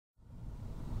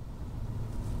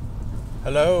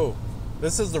Hello,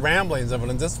 this is the Ramblings of an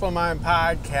Undisciplined Mind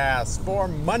podcast for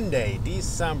Monday,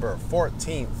 December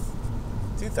 14th,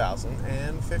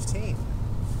 2015.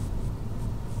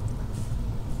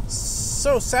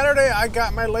 So, Saturday I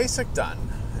got my Lasik done,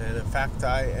 and in fact,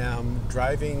 I am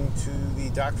driving to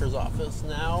the doctor's office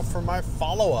now for my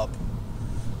follow-up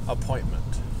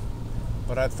appointment.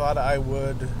 But I thought I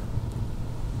would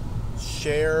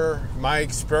share my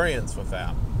experience with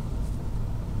that.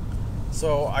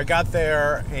 So I got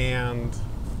there and,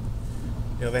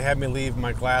 they had me leave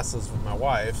my glasses with my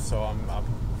wife, so I'm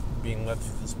being led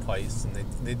through this place. And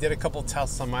they did a couple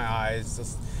tests on my eyes,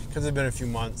 just because it's been a few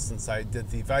months since I did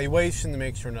the evaluation to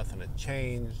make sure nothing had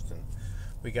changed. And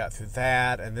we got through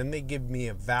that, and then they give me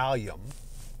a Valium.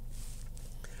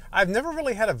 I've never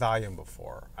really had a Valium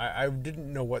before. I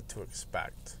didn't know what to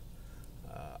expect.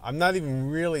 I'm not even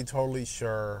really totally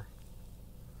sure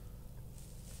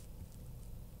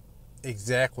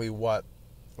exactly what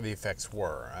the effects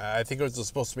were. I think it was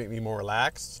supposed to make me more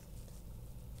relaxed,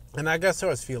 and I guess I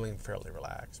was feeling fairly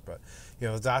relaxed. But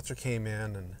the doctor came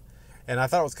in, and I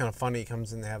thought it was kind of funny. He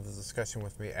comes in to have the discussion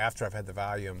with me after I've had the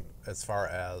Valium, as far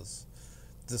as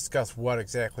discuss what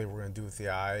exactly we're going to do with the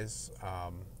eyes,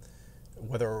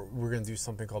 whether we're going to do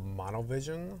something called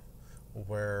monovision,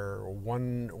 where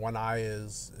one eye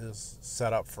is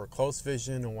set up for close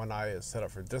vision and one eye is set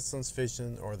up for distance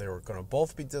vision, or they were going to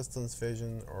both be distance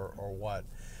vision, or what.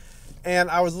 And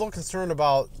I was a little concerned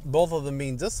about both of them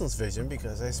being distance vision,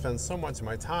 because I spend so much of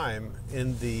my time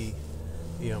in the,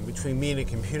 between me and a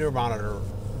computer monitor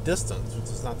distance, which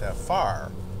is not that far.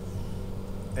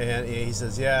 And he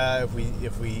says, yeah,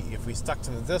 if we stuck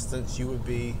to the distance, you would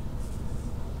be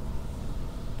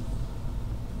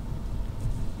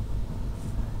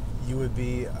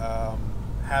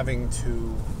having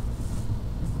to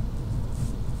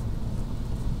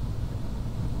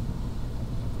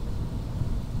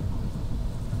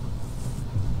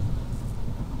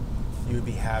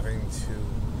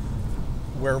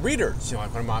wear readers,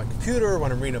 like when I'm on a computer,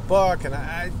 when I'm reading a book, and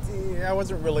I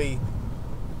wasn't really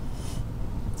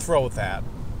thrilled with that.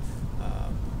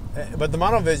 But the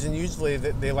monovision, usually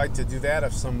they like to do that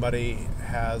if somebody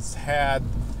has had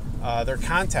their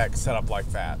contacts set up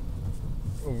like that.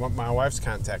 My wife's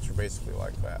contacts were basically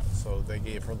like that, so they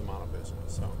gave her the monovision.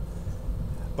 So,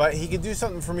 but he could do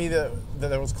something for me that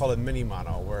was called a mini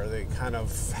mono, where they kind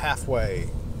of halfway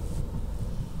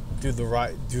do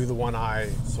the one eye,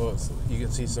 so you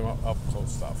can see some up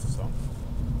close stuff. So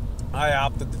I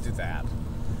opted to do that.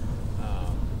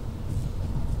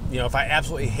 If I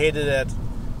absolutely hated it,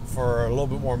 for a little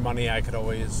bit more money, I could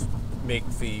always make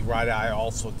the right eye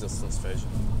also distance vision.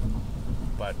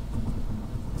 But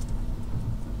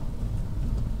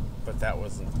that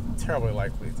wasn't terribly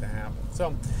likely to happen.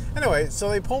 So anyway, so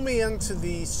they pulled me into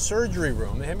the surgery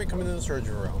room. They had me come into the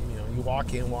surgery room. You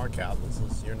walk in, walk out.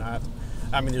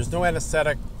 There's no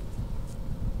anesthetic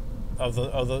of the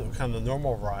kind of the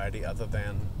normal variety, other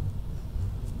than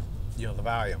the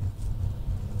Valium.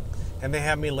 And they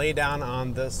have me lay down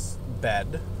on this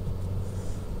bed.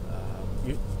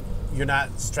 You're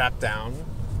not strapped down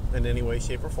in any way,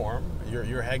 shape, or form.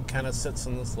 Your head kind of sits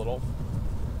in this little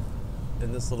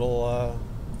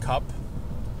cup,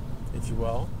 if you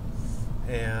will,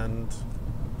 and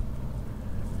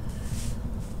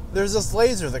there's this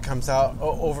laser that comes out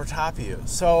over top of you.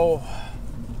 So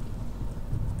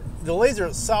the laser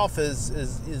itself is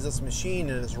this machine,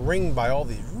 and it's ringed by all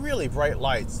these really bright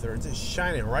lights that are just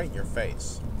shining right in your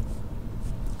face.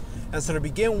 And so to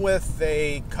begin with,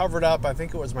 they covered up, I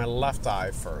think it was my left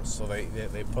eye first. So they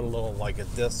put a little, like a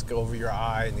disc over your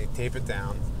eye, and they tape it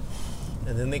down.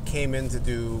 And then they came in to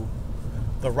do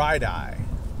the right eye.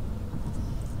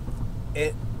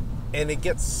 And it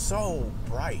gets so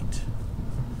bright.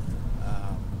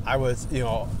 And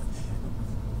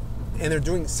they're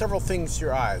doing several things to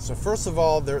your eyes. So first of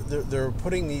all, they're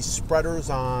putting these spreaders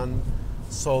on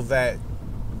so that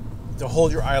to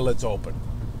hold your eyelids open.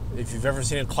 If you've ever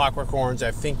seen a Clockwork Orange, I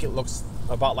think it looks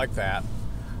about like that.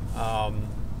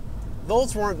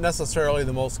 Those weren't necessarily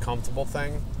the most comfortable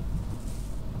thing,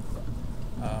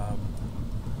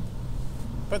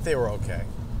 but they were okay.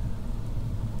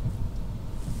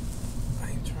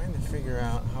 I'm trying to figure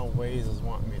out how Waze is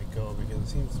wanting me to go, because it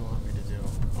seems to want me to do.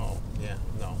 Oh, yeah,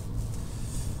 no.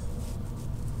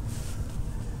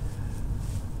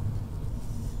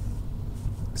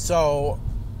 So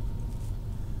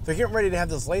they're getting ready to have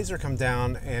this laser come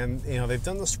down, and they've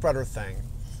done the spreader thing,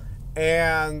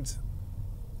 and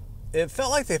it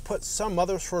felt like they put some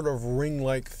other sort of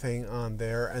ring-like thing on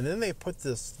there, and then they put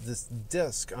this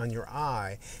disc on your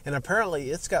eye, and apparently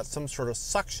it's got some sort of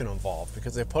suction involved,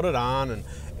 because they put it on,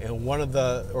 and one of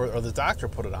the, or the doctor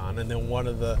put it on, and then one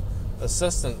of the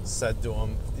assistants said to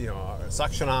him,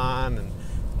 suction on,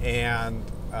 and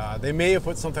they may have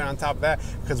put something on top of that,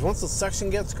 because once the suction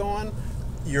gets going,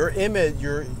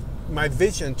 my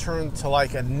vision turned to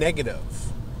like a negative,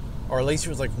 or at least it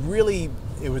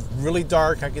was really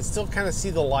dark. I could still kind of see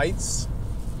the lights.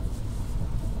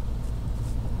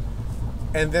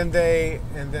 And then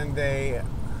they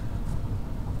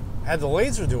had the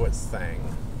laser do its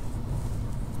thing.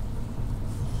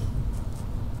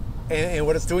 And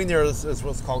what it's doing there is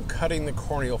what's called cutting the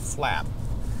corneal flap.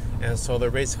 And so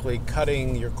they're basically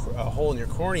cutting a hole in your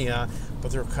cornea,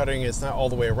 but they're cutting it's not all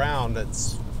the way around.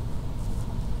 It's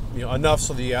enough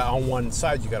so that on one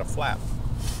side you got a flap.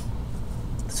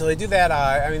 So they do that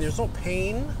eye. I mean, there's no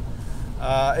pain.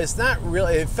 It's not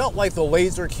really. It felt like the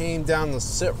laser came down to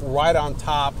sit right on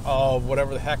top of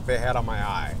whatever the heck they had on my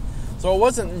eye. So it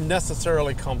wasn't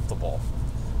necessarily comfortable,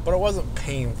 but it wasn't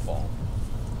painful.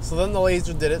 So then the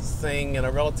laser did its thing in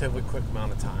a relatively quick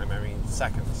amount of time. I mean,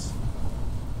 seconds.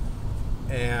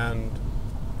 And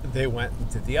they went and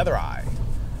did the other eye.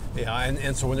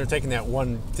 And so when they're taking that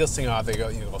one disc off, they go,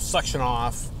 suction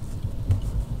off,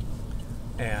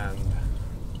 and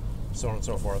so on and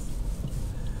so forth.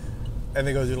 And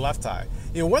they go to the left eye.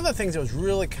 One of the things that was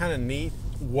really kind of neat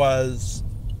was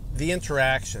the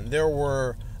interaction. There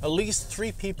were at least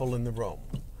 3 people in the room.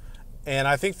 And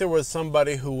I think there was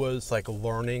somebody who was like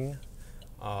learning,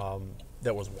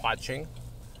 that was watching.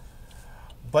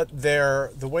 But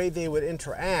the way they would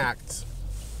interact,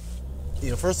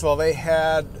 first of all,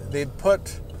 they'd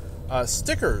put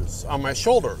stickers on my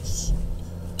shoulders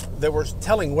that were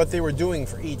telling what they were doing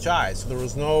for each eye. So there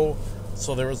was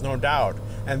no doubt.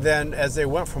 And then as they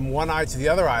went from one eye to the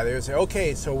other eye, they would say,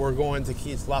 okay, so we're going to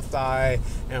Keith's left eye,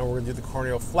 and we're going to do the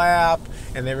corneal flap,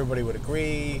 and everybody would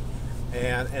agree.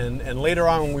 And later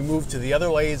on, when we moved to the other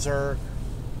laser,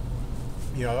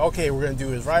 okay, we're going to do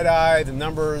his right eye, the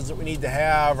numbers that we need to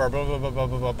have are blah, blah, blah, blah,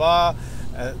 blah, blah, blah.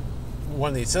 One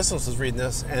of the assistants was reading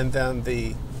this, and then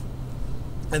the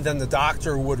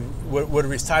doctor would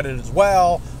recite it as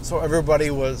well, so everybody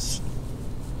was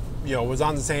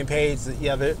on the same page.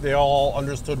 That they all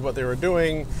understood what they were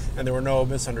doing, and there were no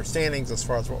misunderstandings as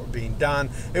far as what was being done.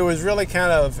 It was really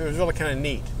kind of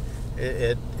neat.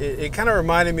 It kind of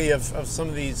reminded me of some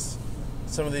of these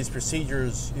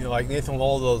procedures, like Nathan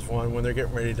Lowell does one when they're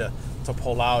getting ready to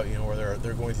pull out, where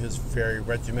they're going through this very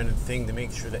regimented thing to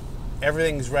make sure that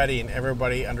everything's ready and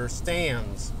everybody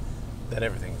understands that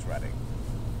everything's ready.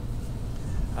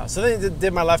 So they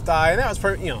did my left eye, and that was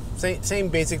pretty, same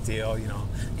basic deal,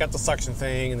 got the suction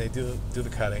thing, and they do the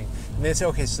cutting, and they say,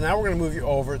 okay, so now we're going to move you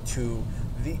over to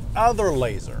the other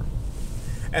laser.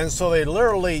 And so they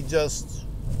literally just,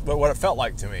 what it felt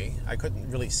like to me, I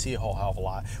couldn't really see a whole hell of a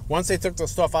lot. Once they took the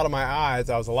stuff out of my eyes,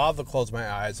 I was allowed to close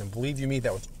my eyes, and believe you me,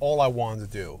 that was all I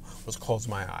wanted to do, was close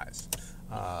my eyes.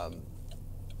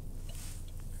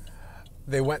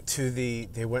 They went to the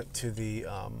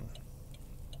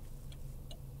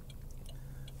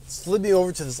slid me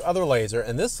over to this other laser,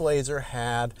 and this laser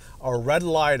had a red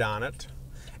light on it,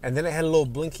 and then it had a little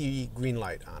blinky green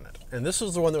light on it. And this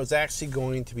was the one that was actually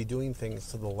going to be doing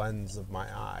things to the lens of my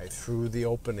eye through the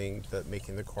opening that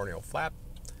making the corneal flap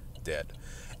did.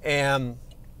 And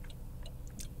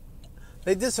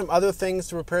they did some other things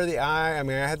to repair the eye. I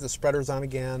mean, I had the spreaders on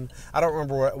again. I don't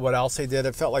remember what else they did.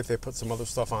 It felt like they put some other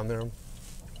stuff on there.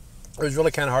 It was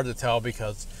really kind of hard to tell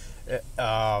because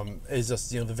it's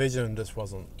just, the vision just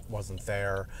wasn't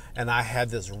there. And I had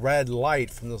this red light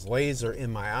from this laser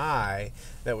in my eye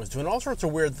that was doing all sorts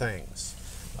of weird things.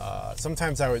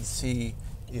 Sometimes I would see,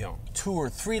 2 or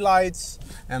 3 lights,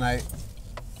 and wow,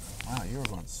 you were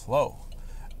going slow.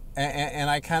 And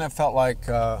I kind of felt like,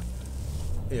 Picard,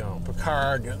 there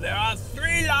are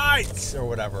 3 lights, or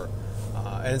whatever.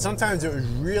 And sometimes it was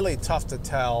really tough to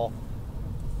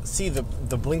see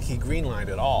the blinky green light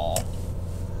at all.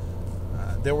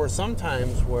 There were some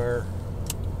times where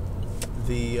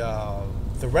the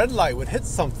red light would hit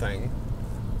something,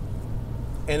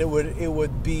 and it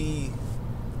would be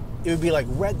like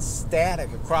red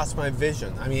static across my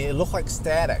vision. I mean, it looked like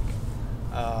static,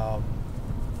 but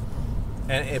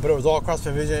it was all across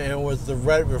my vision, and it was the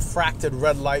refracted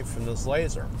red light from this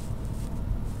laser.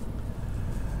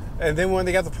 And then when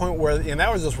they got to the point where, and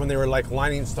that was just when they were like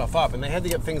lining stuff up, and they had to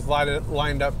get things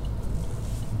lined up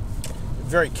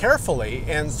very carefully,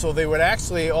 and so they would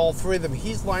actually, all 3 of them,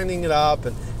 he's lining it up,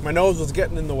 and my nose was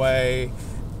getting in the way,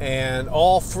 and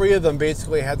all 3 of them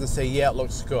basically had to say, yeah, it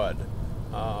looks good.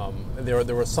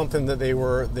 There was something that they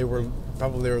were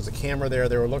probably, there was a camera there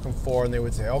they were looking for, and they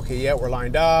would say, okay, yeah, we're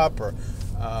lined up, or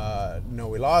no,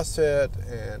 we lost it,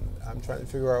 and I'm trying to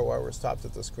figure out why we're stopped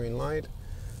at this green light.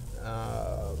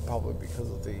 Probably because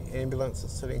of the ambulance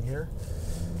that's sitting here.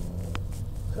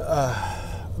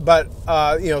 But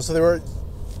so they were,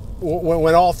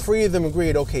 when all three of them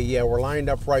agreed, okay, yeah, we're lined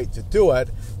up right to do it,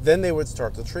 then they would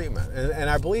start the treatment. And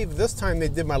I believe this time they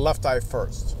did my left eye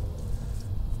first.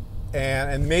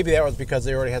 And maybe that was because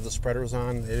they already had the spreaders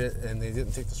on and they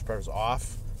didn't take the spreaders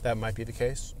off. That might be the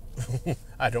case.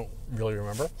 I don't really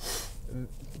remember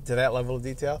to that level of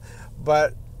detail.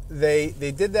 But they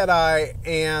did that eye,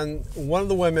 and one of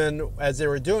the women, as they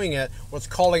were doing it, was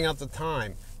calling out the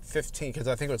time, 15, because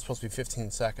I think it was supposed to be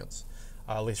 15 seconds,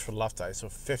 at least for the left eye. So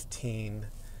 15,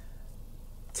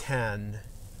 10,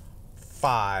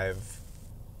 5,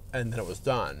 and then it was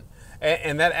done.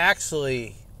 And that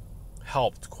actually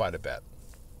helped quite a bit.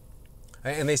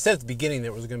 And they said at the beginning that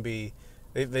it was going to be,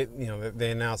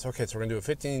 they announced, okay, so we're going to do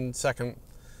a 15-second,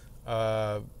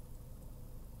 I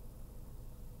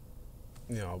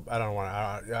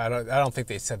don't think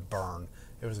they said burn.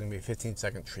 It was going to be a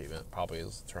 15-second treatment, probably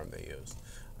is the term they used.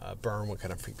 Burn would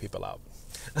kind of freak people out.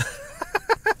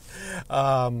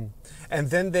 And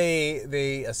then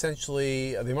they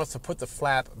essentially, they must have put the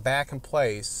flap back in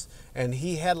place, and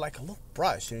he had like a little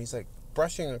brush, and he's like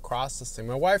brushing across this thing.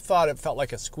 My wife thought it felt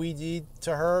like a squeegee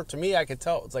to her. To me, I could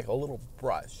tell it was like a little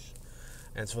brush.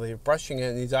 And so they were brushing it,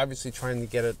 and he's obviously trying to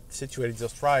get it situated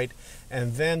just right.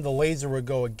 And then the laser would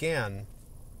go again.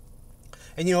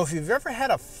 And if you've ever had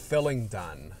a filling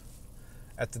done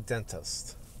at the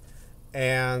dentist,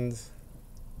 and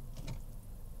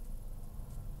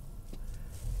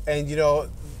that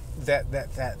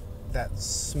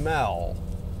smell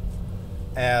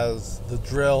as the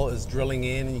drill is drilling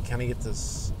in, and you kind of get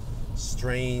this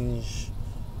strange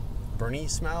burny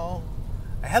smell.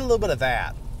 I had a little bit of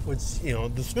that, which,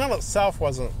 the smell itself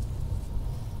wasn't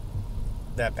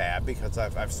that bad because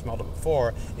I've smelled it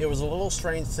before. It was a little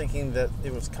strange thinking that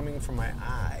it was coming from my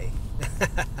eye.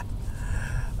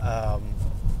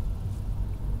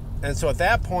 And so at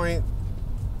that point,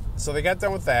 so they got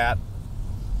done with that,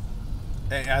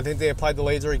 and I think they applied the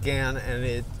laser again, and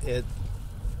it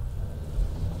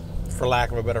for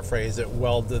lack of a better phrase, it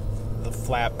welded the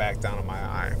flap back down on my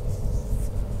eye,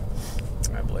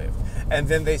 I believe. And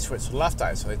then they switched to the left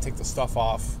eye, so they take the stuff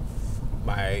off or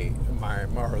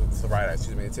the right eye,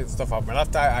 excuse me. They take the stuff off my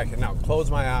left eye. I can now close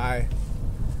my eye,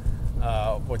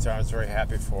 which I was very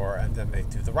happy for, and then they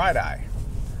do the right eye.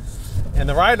 And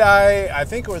the right eye, I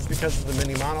think it was because of the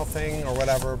mini mono thing or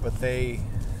whatever, but it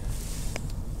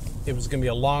was going to be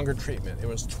a longer treatment. It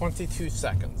was 22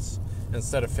 seconds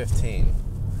instead of 15.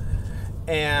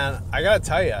 And I got to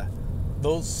tell you,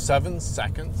 those 7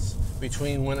 seconds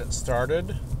between when it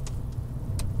started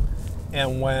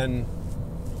and when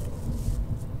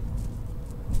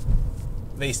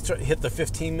they hit the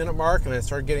 15-minute mark and I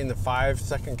started getting the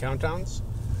 5-second countdowns,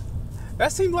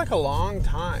 that seemed like a long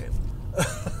time.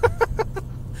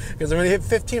 Because when they hit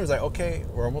 15, I was like, okay,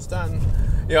 we're almost done.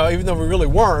 Even though we really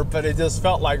weren't, but it just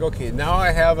felt like, okay, now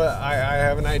I have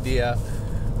an idea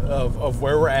of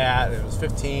where we're at. It was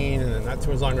 15, and then not too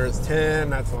much longer it's 10,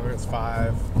 not too longer it's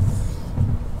 5.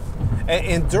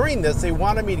 And during this, they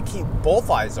wanted me to keep both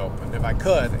eyes open if I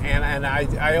could. And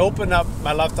I opened up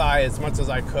my left eye as much as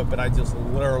I could, but I just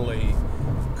literally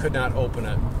could not open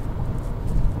it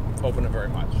very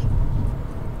much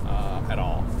at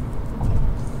all.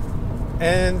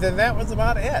 And then that was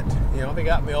about it. They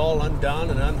got me all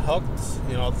undone and unhooked,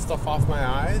 the stuff off my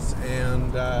eyes.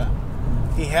 And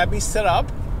he had me sit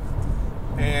up,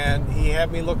 and he had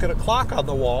me look at a clock on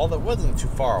the wall that wasn't too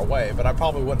far away, but I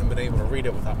probably wouldn't have been able to read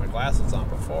it without my glasses on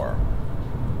before.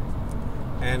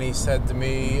 And he said to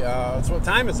me, so what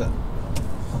time is it?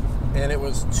 And it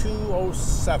was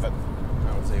 2:07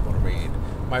 I was able to read.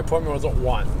 My appointment was at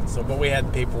 1, but we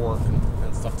had paperwork and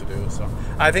stuff to do. So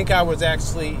I think I was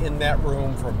actually in that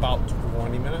room for about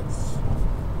 20 minutes.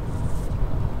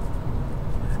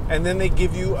 And then they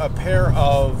give you a pair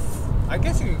of, I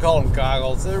guess you could call them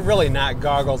goggles. They're really not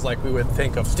goggles like we would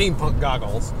think of steampunk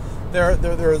goggles.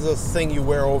 There's this thing you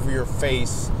wear over your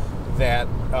face that,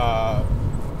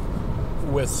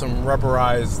 with some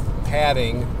rubberized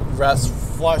padding, rests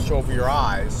flush over your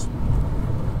eyes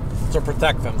to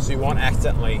protect them, so you won't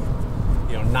accidentally,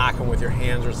 knock them with your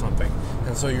hands or something.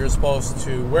 And so you're supposed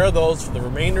to wear those for the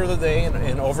remainder of the day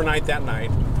and overnight that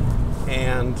night.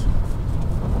 And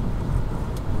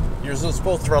you're just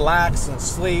supposed to relax and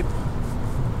sleep.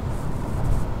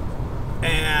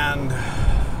 And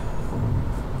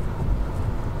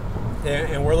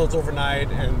and wear those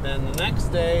overnight, and then the next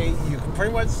day you can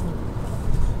pretty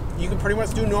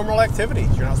much do normal activities.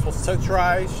 You're not supposed to touch your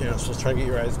eyes. You're not supposed to try to get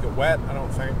your eyes get wet, I don't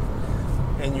think.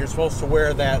 And you're supposed to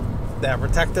wear that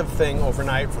protective thing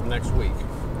overnight for the next week.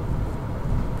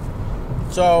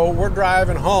 So we're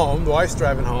driving home, the wife's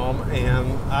driving home,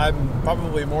 and I'm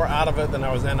probably more out of it than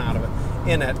I was in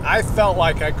it. I felt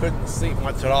like I couldn't sleep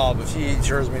much at all, but she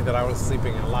assures me that I was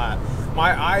sleeping a lot.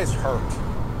 My eyes hurt.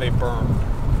 They burned.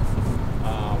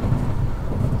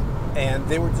 And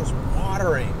they were just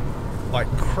watering like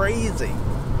crazy.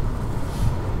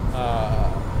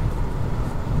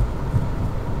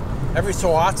 Every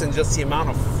so often, just the amount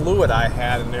of fluid I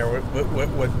had in there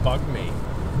would bug me.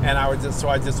 And I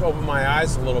just opened my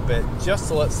eyes a little bit just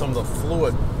to let some of the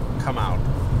fluid come out.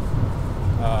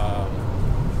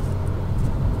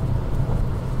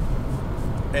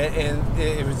 And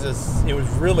it was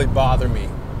really bothering me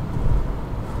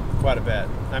quite a bit.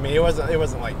 I mean, it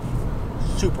wasn't like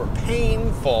super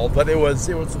painful, but it was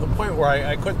to the point where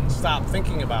I couldn't stop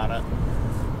thinking about it.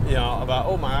 You know, about,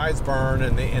 oh, my eyes burn,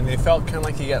 and they felt kind of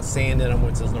like you got sand in them,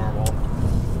 which is normal.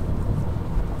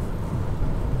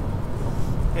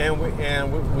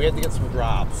 And we had to get some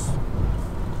drops.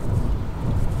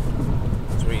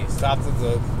 So we stopped at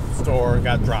the store and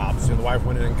got drops. You know, the wife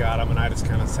went in and got them, and I just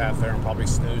kind of sat there and probably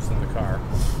snoozed in the car.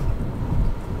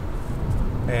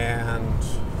 And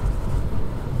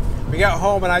we got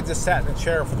home, and I just sat in a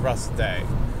chair for the rest of the day.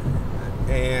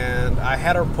 And I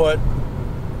had her put,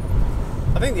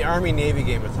 I think the Army-Navy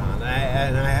game was on.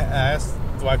 And I asked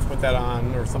the wife to put that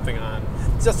on or something on,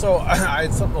 just so I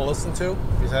had something to listen to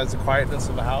besides the quietness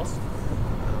of the house.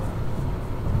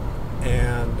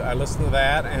 And I listened to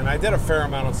that, and I did a fair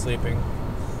amount of sleeping.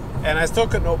 And I still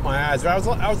couldn't open my eyes. But it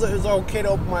was okay to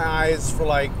open my eyes for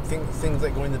like things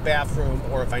like going to the bathroom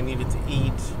or if I needed to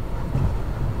eat.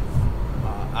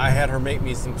 I had her make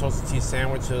me some toasted cheese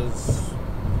sandwiches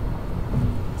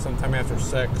sometime after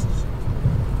 6.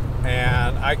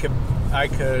 And I could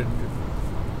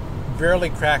barely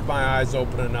crack my eyes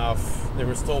open enough. They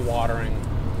were still watering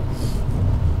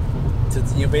to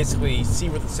basically see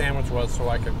what the sandwich was so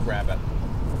I could grab it.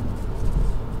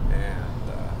 And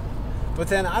but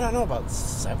then I don't know, about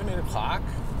 7, 8 o'clock,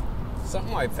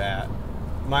 something like that,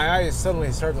 my eyes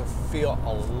suddenly started to feel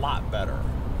a lot better.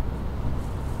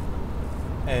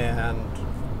 And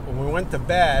when we went to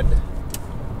bed,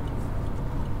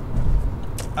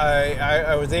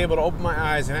 I was able to open my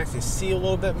eyes and actually see a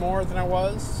little bit more than I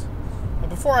was.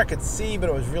 Before I could see, but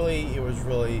it was really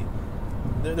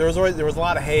there was a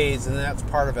lot of haze, and that's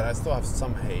part of it. I still have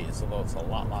some haze, although it's a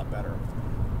lot better.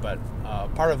 But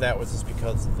part of that was just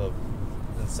because of the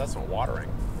incessant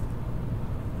watering.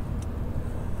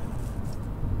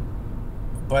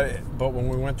 But when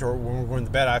we were going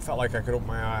to bed, I felt like I could open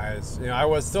my eyes. You know, I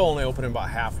was still only opening about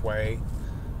halfway.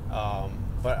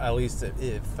 But at least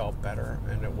it felt better,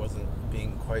 and it wasn't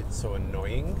being quite so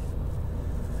annoying.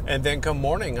 And then come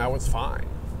morning, I was fine.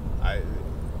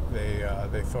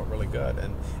 They felt really good.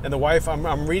 And the wife,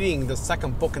 I'm reading the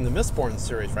second book in the Mistborn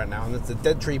series right now, and it's a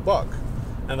Dead Tree book.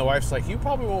 And the wife's like, you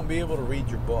probably won't be able to read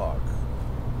your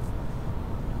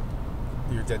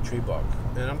Dead Tree book.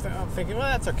 And I'm thinking,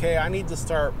 well, that's okay. I need to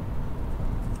start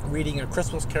reading A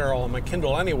Christmas Carol on my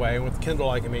Kindle anyway, and with Kindle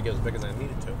I can make it as big as I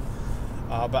need it to.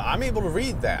 But I'm able to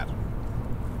read that.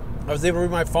 I was able to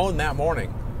read my phone that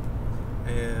morning,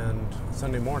 and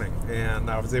Sunday morning, and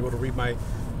I was able to read my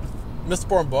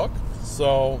Mistborn book.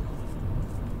 So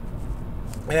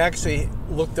I actually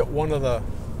looked at one of the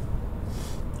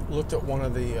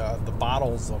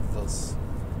bottles of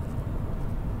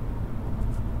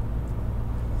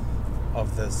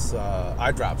this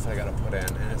eye drops I got to put in,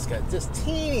 and it's got just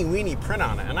teeny weeny print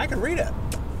on it, and I can read it.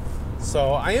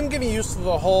 So I am getting used to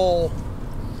the whole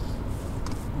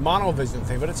monovision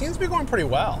thing, but it seems to be going pretty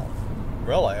well.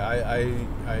 Really, I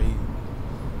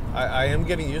am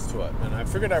getting used to it, and I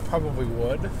figured I probably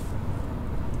would.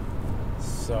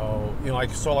 So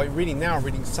like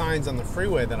reading signs on the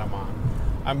freeway that I'm on.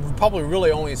 I'm probably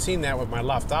really only seeing that with my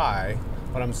left eye.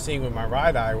 What I'm seeing with my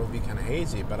right eye would be kind of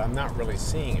hazy, but I'm not really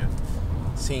seeing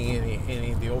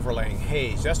any of the overlaying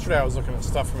haze. Yesterday I was looking at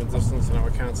stuff from a distance and I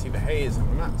would kind of see the haze, and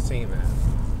I'm not seeing that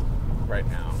right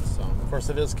now. So of course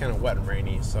it is kind of wet and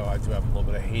rainy, so I do have a little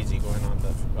bit of hazy going on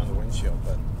the windshield,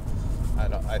 but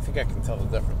I think I can tell the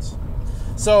difference.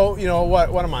 So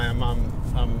what am I?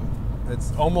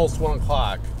 It's almost 1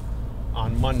 o'clock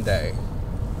on Monday,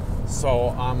 so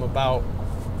I'm about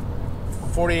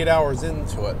 48 hours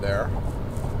into it there.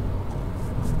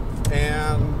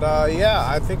 And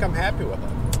I think I'm happy with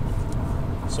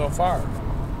it so far.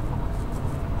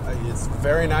 it's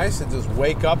very nice to just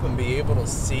wake up and be able to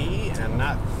see and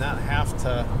not have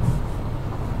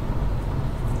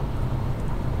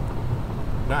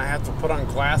to put on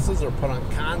glasses or put on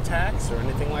contacts or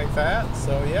anything like that.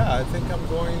 So yeah, I think I'm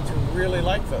going to really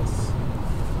like this.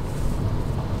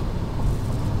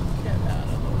 Get out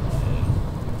of the way.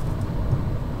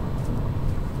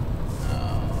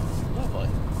 Oh, lovely.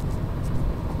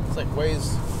 It's like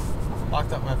Waze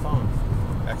locked up my phone.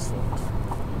 Excellent.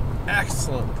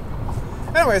 Excellent.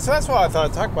 Anyway, so that's what I thought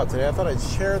I'd talk about today. I thought I'd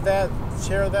share that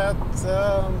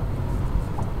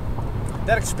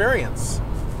experience.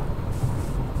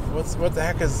 What the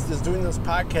heck is doing this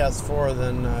podcast for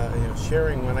than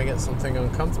sharing when I get something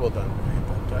uncomfortable done to me?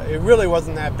 But it really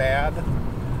wasn't that bad.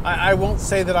 I won't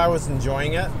say that I was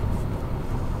enjoying it,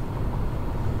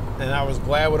 and I was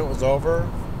glad when it was over.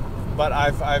 But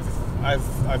I've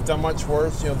done much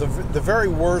worse. The very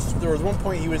worst. There was one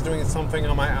point he was doing something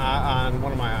on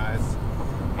one of my eyes,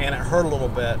 and it hurt a little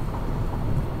bit.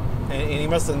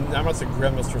 And I must have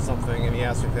grimaced or something, and he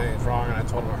asked me if anything's wrong, and I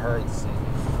told him it hurts.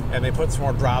 And they put some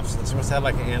more drops in. She must have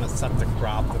like an antiseptic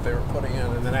drop that they were putting in,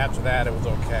 and then after that it was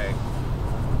okay.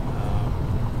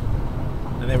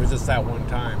 And it was just that one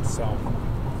time. So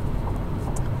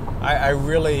I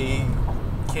really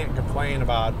can't complain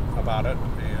about it.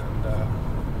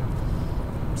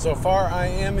 And so far I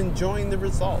am enjoying the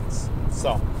results.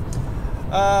 So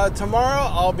tomorrow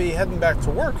I'll be heading back to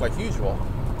work like usual.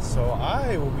 So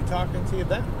I will be talking to you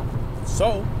then.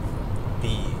 So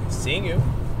be seeing you.